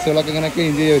നമ്മുടെ ഡ്രസ്സുകളൊക്കെ ഇങ്ങനെ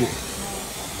ക്ലീൻ ചെയ്യുക വരും.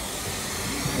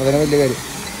 അതിന് വലിയ കാര്യം.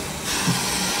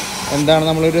 എന്താണ്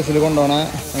നമ്മൾ ഡ്രസ്സിൽ കൊണ്ടുപോകണ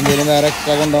എന്തെങ്കിലും വേറെ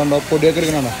എക്സ്ട്രാ കൊണ്ടുപോകണ്ടോ? പൊടിയൊക്കെ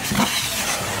എടുക്കണോ?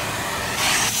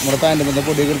 നമ്മുടെ പാൻറ്റ് മൊത്തം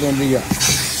പൊടിയൊക്കെ എടുത്തുകൊണ്ടിരിക്കുക.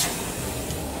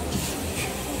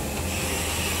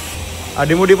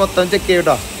 അടിമുടി മൊത്തം ചെക്ക്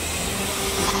ചെയ്യട്ടോ.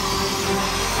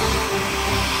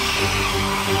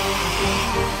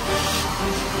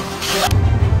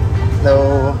 Hello.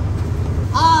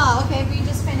 Okay. We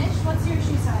just finished. What's your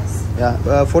shoe size? Yeah,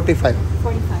 45.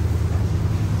 45.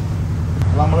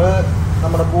 നമ്മള്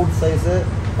നമ്മുടെ ബൂട്ട് സൈസ്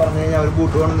പറഞ്ഞു കഴിഞ്ഞാൽ അവർ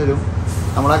ബൂട്ട് വേണം തരും.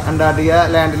 നമ്മളെ അന്റാർട്ടിക്ക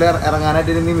ലാൻഡിൽ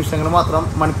ഇറങ്ങാനായിട്ട് നിമിഷങ്ങൾ മാത്രം,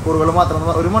 മണിക്കൂറുകൾ മാത്രം.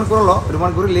 1 മണിക്കൂറുള്ളോ, 1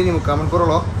 മണിക്കൂറില്ല, ഇനി 3/4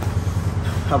 മണിക്കൂറുള്ളോ.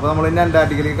 അപ്പോൾ നമ്മൾ ഇനി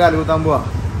അന്റാർട്ടിക്കയിലേക്ക് കാലുകുത്താൻ പോവാം.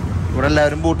 ഇവിടെ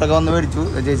എല്ലാവരും ബൂട്ടൊക്കെ വന്ന് മേടിച്ചു.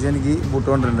 ചേച്ചി എനിക്ക് ബൂട്ട്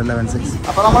കൊണ്ടിട്ടുണ്ട് 11 സൈസ്.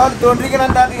 അപ്പോൾ നമ്മൾ അടുത്തുകൊണ്ടിരിക്കണം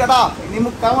അന്റാർട്ടിക്കട്ടാ. ഇനി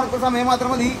 3/4 മണിക്കൂർ സമയം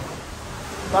മാത്രം മതി.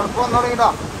 തണുപ്പ് വന്നു തുടങ്ങിട്ടാ.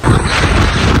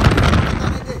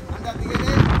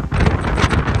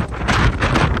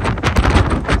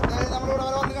 നമ്മളിവിടെ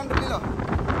വരെ വന്ന് കണ്ടിട്ടില്ലോ.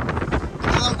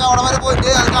 നമുക്ക് അവിടെ വരെ പോയിട്ട്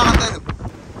അത് കാണാൻ തരും.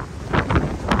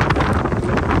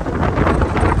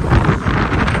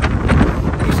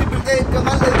 ഈ ഷിപ്പിന്റെ ഏറ്റവും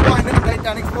നല്ലൊരു പോയിന്റ്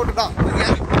ടൈറ്റാനിക് സ്പോട്ട് ഇട്ടാ.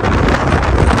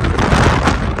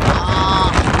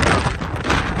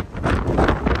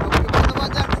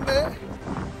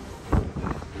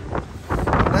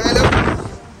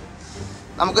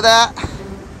 നമുക്കിത്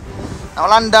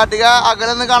നമ്മൾ അന്റാർട്ടിക്ക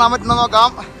അകലെ നിന്ന് കാണാൻ പറ്റുന്ന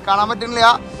നോക്കാം. കാണാൻ പറ്റുന്നില്ല.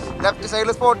 ലെഫ്റ്റ്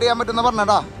സൈഡിൽ സ്പോട്ട് ചെയ്യാൻ പറ്റുന്ന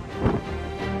പറഞ്ഞേട്ടാ.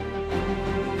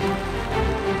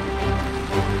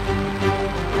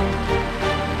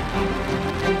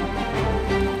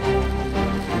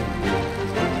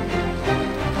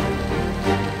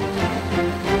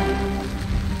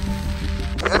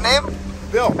 Your name?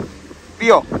 Bill.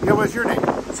 Pio. Yeah, what's your name?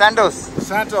 Santos.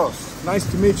 Santos. Nice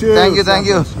to meet you. Thank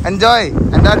you. Enjoy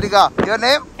Antarctica. Your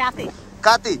name? Kathy.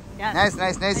 Kathy. Yes.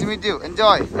 Nice to meet you.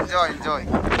 Enjoy.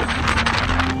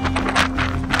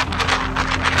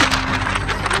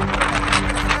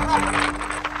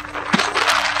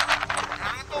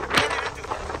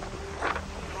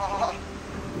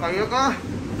 കൈയൊക്കെ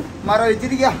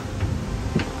മരവിച്ചിരിക്ക.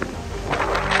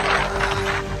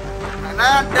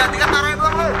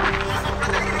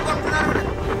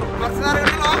 കുറച്ച് നേരം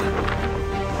കിട്ടുമോ?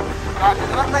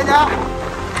 കാറ്റെന്ന് പറഞ്ഞു കഴിഞ്ഞാൽ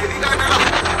ചെവി കാറ്റടാ.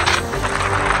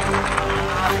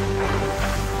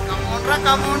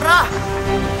 കമോണ്ട്രാ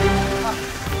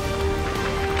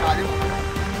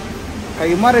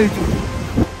കൈ മരവിച്ചു.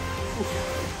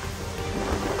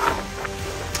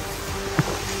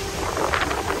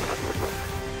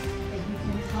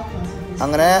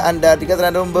 അങ്ങനെ അന്റാർട്ടിക്ക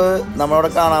എത്തുന്നതിന് മുമ്പ് നമ്മളവിടെ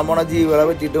കാണാൻ പോണ ജീവികളെ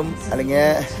പറ്റിയിട്ടും അല്ലെങ്കിൽ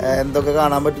എന്തൊക്കെ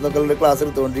കാണാൻ പറ്റുന്നൊക്കെ ക്ലാസ്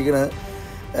എടുത്തുകൊണ്ടിരിക്കുന്നത്.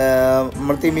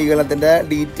 നമ്മൾ തിമിംഗലത്തിൻ്റെ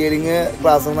ഡീറ്റെയിലിങ്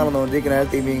ക്ലാസ് നടന്നുകൊണ്ടിരിക്കുന്നത്.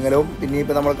 തിമിംഗലവും പിന്നെ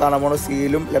ഇപ്പോൾ നമ്മൾ കാണാൻ പോണ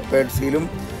സീലും ലെപ്പേർഡ് സീലും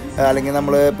അല്ലെങ്കിൽ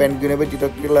നമ്മൾ പെൻഗ്വിനെ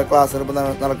പറ്റിയിട്ടൊക്കെയുള്ള ക്ലാസ്സാണ് ഇപ്പോൾ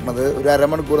നടക്കുന്നത്. ഒരു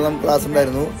അരമണിക്കൂർ നമുക്ക് ക്ലാസ്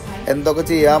ഉണ്ടായിരുന്നു. എന്തൊക്കെ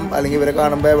ചെയ്യാം അല്ലെങ്കിൽ ഇവരെ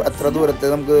കാണുമ്പോൾ എത്ര ദൂരത്ത്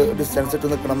നമുക്ക് ഡിസ്റ്റൻസ് ഇട്ട്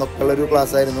നിൽക്കണം എന്നൊക്കെയുള്ളൊരു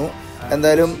ക്ലാസ് ആയിരുന്നു.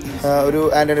 എന്തായാലും ഒരു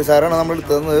ആൻ്റണി സാറാണ് നമ്മൾ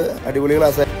എടുത്തത്. അടിപൊളി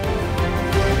ക്ലാസ്.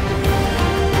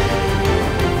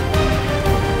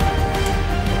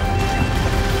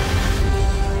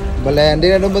 അപ്പോൾ ലാൻഡ്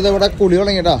ചെയ്യുന്നതിന് മുമ്പ് ഇവിടെ കുളി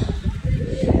തുടങ്ങിട്ടാ.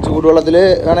 ചൂടുവെള്ളത്തിൽ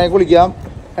വേണമെങ്കിൽ കുളിക്കാം.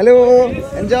 Hello,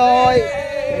 enjoy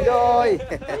enjoy.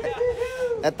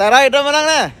 എത്താറായിട്ടോ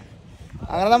അങ്ങനെ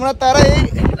അങ്ങനെ നമ്മൾ എത്താറായി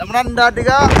നമ്മുടെ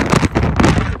Antarctica.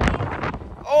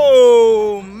 Oh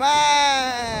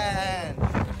man,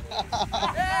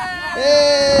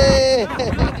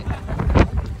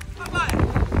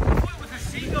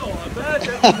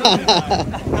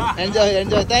 enjoy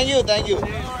enjoy. Thank you.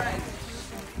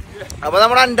 അപ്പൊ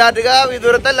നമ്മുടെ അന്റാർട്ടിക്ക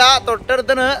വിദൂരത്തല്ല,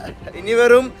 തൊട്ടടുത്താണ്. ഇനി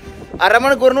വെറും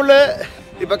അരമണിക്കൂറിനുള്ളിൽ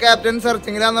ഇപ്പൊ ക്യാപ്റ്റൻ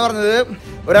സെർച്ചിങ്ങിലാന്ന് പറഞ്ഞത്.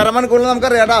 ഒരു അരമണിക്കൂറിൽ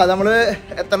നമുക്കറിയാട്ടാ നമ്മള്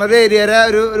എത്തണ ഒരു ഏരിയയുടെ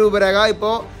ഒരു രൂപരേഖ.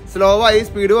 ഇപ്പോൾ സ്ലോ ആയി,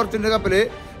 സ്പീഡ് കുറച്ചിട്ടുണ്ട് കപ്പല്.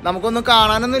 നമുക്കൊന്നും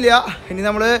കാണാനൊന്നുമില്ല. ഇനി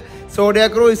നമ്മള് സോഡിയ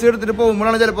ക്രൂയിസ് എടുത്തിട്ട്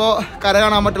പോകുമ്പോഴാണ് ചിലപ്പോൾ കര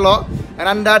കാണാൻ പറ്റുള്ളൂ. അങ്ങനെ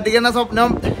അന്റാർട്ടിക്ക എന്ന സ്വപ്നം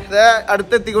ഇത്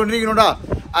അടുത്തെത്തിക്കൊണ്ടിരിക്കണോട്ടാ.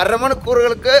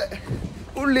 അരമണിക്കൂറുകൾക്ക്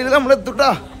ഉള്ളിൽ നമ്മൾ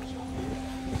എത്തുട്ടാ.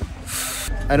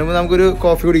 അതിനുമ്പ് നമുക്കൊരു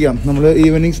കോഫി കുടിക്കാം. നമ്മൾ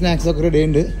ഈവനിങ് സ്നാക്സ് ഒക്കെ റെഡി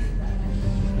ഉണ്ട്.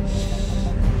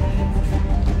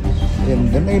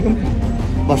 എന്തുണ്ടെങ്കിലും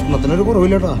ഭക്ഷണത്തിനൊരു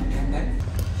കുറവില്ല കേട്ടോ.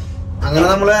 അങ്ങനെ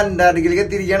നമ്മൾ അന്റാർട്ടിക്കയിലേക്ക്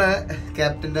എത്തിയിരിക്കുകയാണ്.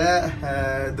 ക്യാപ്റ്റന്റെ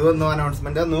ഇത് വന്നു,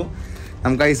 അനൗൺസ്മെന്റ് വന്നു.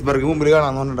 നമുക്ക് ഐസ്ബർഗ് മുമ്പിൽ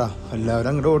കാണാൻ തോന്നട്ടാ. എല്ലാവരും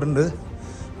അങ്ങോട്ട് ഓടുന്നുണ്ട്.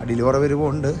 അടിയിൽ കുറേ പേര്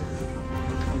പോകുന്നുണ്ട്.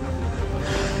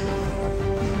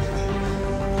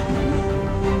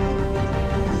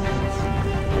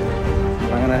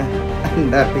 അങ്ങനെ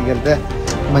അന്റാർട്ടിക്കത്തെ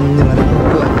മഞ്ഞ്.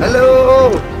 Hello,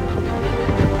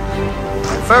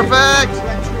 perfect.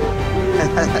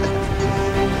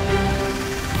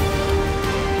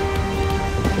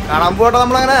 കാണാൻ പോട്ടെ.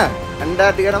 നമ്മളങ്ങനെ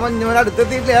അന്റാർട്ടിക്കയുടെ മഞ്ഞുമല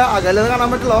അടുത്തെത്തിയിട്ടില്ല. അകലെ കാണാൻ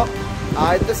പറ്റുള്ളൂ.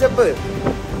 ആദ്യത്തെ സ്റ്റെപ്പ്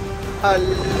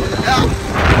അല്ല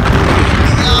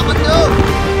പറ്റൂ.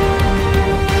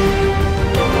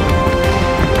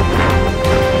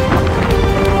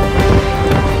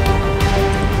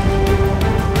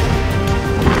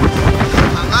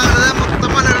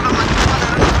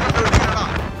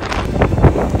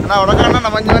 അവിടെ കാണണ്ട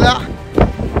മഞ്ഞുമല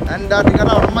അന്റാർട്ടിക്ക.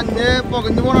 അവിടെ മഞ്ഞ്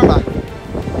പുകഞ്ഞു പോണണ്ട.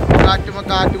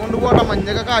 കാറ്റ് കൊണ്ട് പോകണ്ട.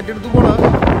 മഞ്ഞൊക്കെ കാറ്റെടുത്ത് പോണ.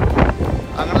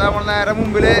 അങ്ങനെ നമ്മൾ നേരെ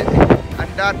മുമ്പില്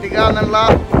അന്റാർട്ടിക്ക എന്നുള്ള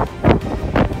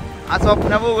ആ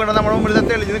സ്വപ്നം പോകണ്ട നമ്മുടെ മുമ്പിൽ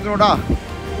തെളിഞ്ഞ് നിൽക്കണോട്ടാ.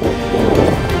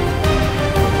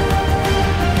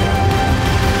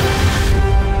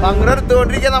 അങ്ങനെ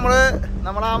എടുത്തുകൊണ്ടിരിക്കുക.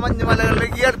 നമ്മൾ ആ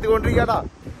മഞ്ഞുമലകളിലേക്ക് എടുത്തുകൊണ്ടിരിക്കട്ടാ.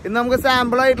 ഇന്ന് നമുക്ക്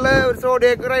സാമ്പിൾ ആയിട്ടുള്ള ഒരു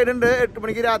സോഡിയക്ക് റൈഡ് ഉണ്ട്. 8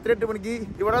 മണിക്ക്, രാത്രി 8 മണിക്ക്.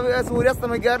 ഇവിടെ സൂര്യ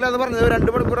അസ്തമിക്കാറില്ല എന്ന് പറഞ്ഞത്.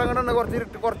 2 മണിക്കൂർ അങ്ങനെ ഉണ്ട്.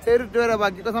 കുറച്ചേ ഇരുട്ട് വരെ.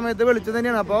 ബാക്കിയൊക്കെ സമയത്ത് വെളിച്ചം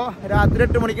തന്നെയാണ്. അപ്പോൾ രാത്രി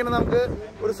 8 മണിക്കാണ് നമുക്ക്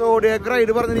ഒരു സോഡിയക്ക്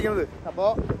റൈഡ് പറഞ്ഞിരിക്കുന്നത്. അപ്പോൾ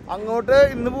അങ്ങോട്ട്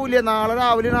ഇന്ന് പോവില്ല. നാളെ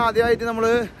രാവിലെ ആദ്യമായിട്ട് നമ്മൾ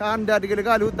അന്റാർട്ടിക്കയിൽ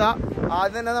കാലുകുത്താം.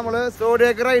 ആദ്യം തന്നെ നമ്മൾ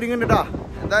സോഡിയക്ക് റൈഡിങ് ഉണ്ട് കേട്ടോ.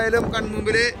 എന്തായാലും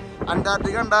കൺമുമ്പിൽ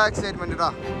അന്റാർട്ടിക്ക കണ്ട എക്സൈറ്റ്മെന്റ്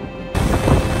കേട്ടോ.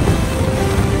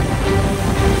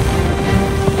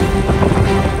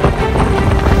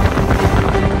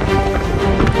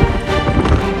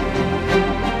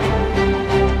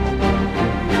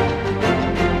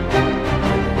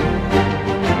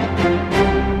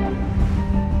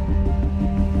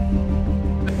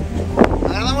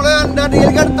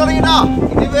 അന്റാർട്ടിക്കയിലേക്ക് അടുത്ത് തുടങ്ങിട്ടാ.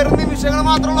 ഇനി വെറും നിമിഷങ്ങൾ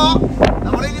മാത്രമുള്ളൂ.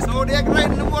 നമ്മൾ ഇനി സോഡിയാക്ക്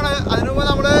റൈഡിന് പോണ്. അതിന് മുമ്പ്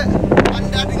നമ്മള്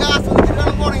അന്റാർട്ടിക്ക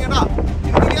ആസ്വദിച്ചിട്ടാണ് പോണേ കേട്ടാ.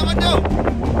 ചിന്തിക്കാൻ പറ്റോ?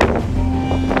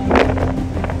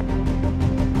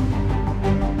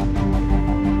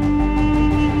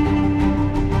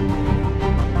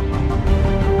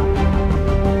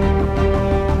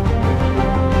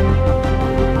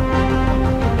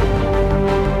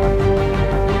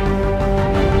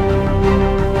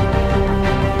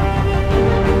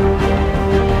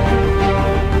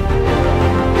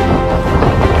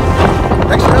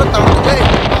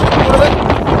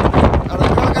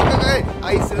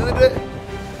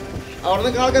 അവിടെ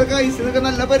നിൽക്കുന്ന ആൾക്കാർക്ക് ഐസിനൊക്കെ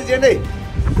നല്ല പരിചയമുണ്ടേ.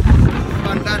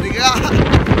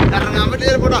 ഇറങ്ങാൻ പറ്റിയ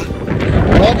ചിലപ്പോട്ടാ.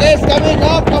 Okay,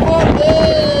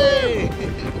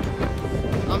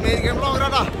 American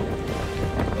ബ്ലോഗറാട്ടാ.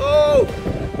 ഓ,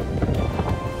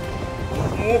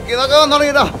 മൂക്കിന്നൊക്കെ വന്നു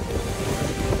തുടങ്ങിട്ടാ.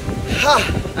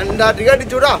 അന്റാർട്ടിക്ക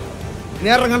അടിച്ചൂടാ. ഇനി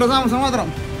ഇറങ്ങേണ്ട താമസം മാത്രം.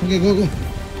 ഓക്കെ, നോക്കൂ.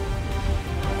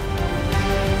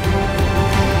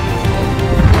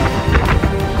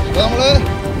 നമ്മള്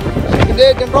ഇതിന്റെ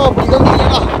ഏറ്റവും ടോപ്പിൽ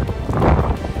തന്നിരിക്കണ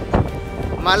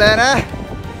മലേനെ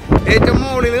ഏറ്റവും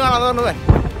മുകളിൽ കാണാൻ പറഞ്ഞവൻ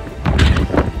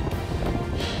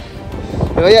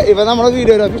ഇവ നമ്മളെ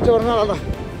വീഡിയോയിലൊക്കെ ഇഷ്ടപ്പെടുന്ന ആളാ.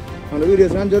 നമ്മള്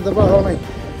വീഡിയോസ് കാണിച്ചു കൊടുത്തപ്പോ ആളാണേ.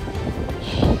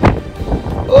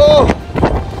 ഓ,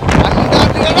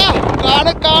 അന്റാർട്ടിക്കടാ.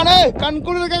 കാണ് കാണ്,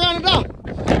 കൺകുളിരൊക്കെ കാണിട്ടാ.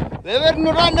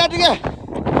 വരുന്നുണ്ടോ അന്റാർട്ടിക്ക?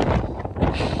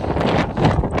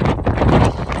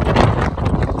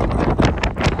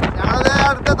 ഞങ്ങളത്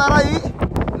അടുത്തെത്താറായി.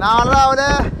 നാളെ രാവിലെ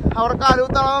അവിടെ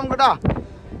കാലുകുത്താളാ നമുക്കിട്ടാ.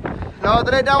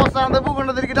 ലോകത്തിലെ ഏറ്റവും അവസാനത്തെ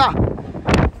പൂക്കൊണ്ടിരിക്കട്ടാ.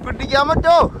 പിടിക്കാൻ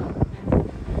പറ്റോ?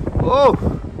 ഓ,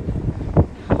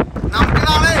 നമുക്ക്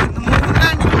നാളെ 3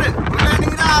 ലാൻഡിങ്. ഒരു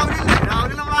ലാൻഡിങ് രാവിലെ ഉണ്ട്.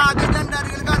 രാവിലെ നമ്മൾ ആദ്യമായിട്ട്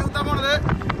അന്റാർട്ടിക്കയിൽ കാലുകുത്താൻ പോണത്.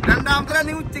 രണ്ടാമത്തെ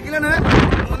ലാൻഡിങ് ഉച്ചക്കിലാണ്.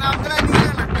 മൂന്നാമത്തെ ലാൻഡിങ്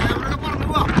ക്യാമറ പറഞ്ഞു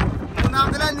പോവാം.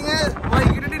 മൂന്നാമത്തെ ലാൻഡിങ്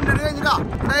വൈകിട്ട് ഡിന്നർ കഴിഞ്ഞിട്ടാ.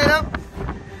 എന്തായാലും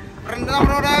ഫ്രണ്ട്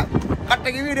നമ്മളിവിടെ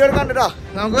കട്ടയ്ക്ക് വീഡിയോ കണ്ടിട്ടാ.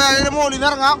 നമുക്ക് അതിന് മുകളിൽ നിന്ന്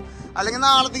ഇറങ്ങാം. അല്ലെങ്കിൽ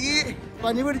നാളത്തേക്ക്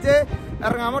പനി പിടിച്ച്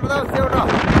ഇറങ്ങാൻ പറ്റുന്ന അവസ്ഥയോട്ടോ.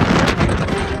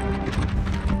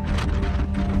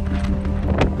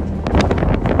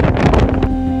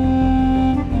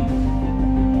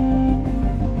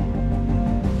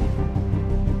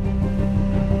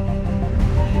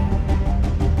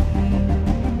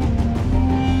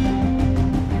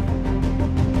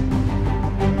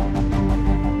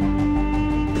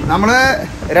 നമ്മള്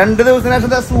 2 ദിവസത്തിന്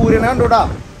ശേഷം സൂര്യനെ കണ്ടുകൂടാ.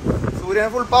 സൂര്യനെ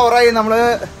ഫുൾ പവറായി. നമ്മള്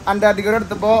അന്റാർട്ടിക്കയുടെ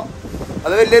എടുത്തപ്പോ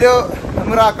അത് വലിയൊരു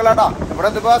മിറാക്കിളാട്ടാ. ഇവിടെ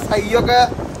എത്തിയപ്പോ സ്കൈയൊക്കെ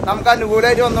നമുക്ക്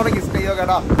അനുകൂലമായിട്ട് വന്നു തുടങ്ങി. സ്കൈയൊക്കെ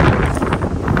ടാ.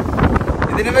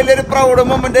 ഇതിന് വലിയൊരു പ്രൗഡ്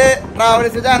മൊമെന്റ്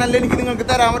ട്രാവൽസ് ചാനലിൽ എനിക്ക് നിങ്ങൾക്ക്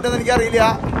തരാൻ പറ്റുമെന്ന് എനിക്കറിയില്ല.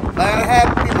 ഭയങ്കര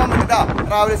ഹാപ്പി മൊമെന്റ് ട്ടാ.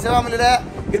 ട്രാവൽസ് ഫാമിലിയുടെ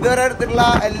ഇതുവരെ എടുത്തിട്ടുള്ള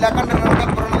എല്ലാ കണ്ടന്റുകളും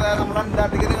അപ്പുറം നമ്മൾ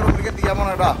അന്റാർട്ടിക്ക നിങ്ങളിലേക്ക് എത്തിക്കാൻ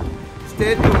പോണേട്ടാ. Stay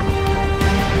tune.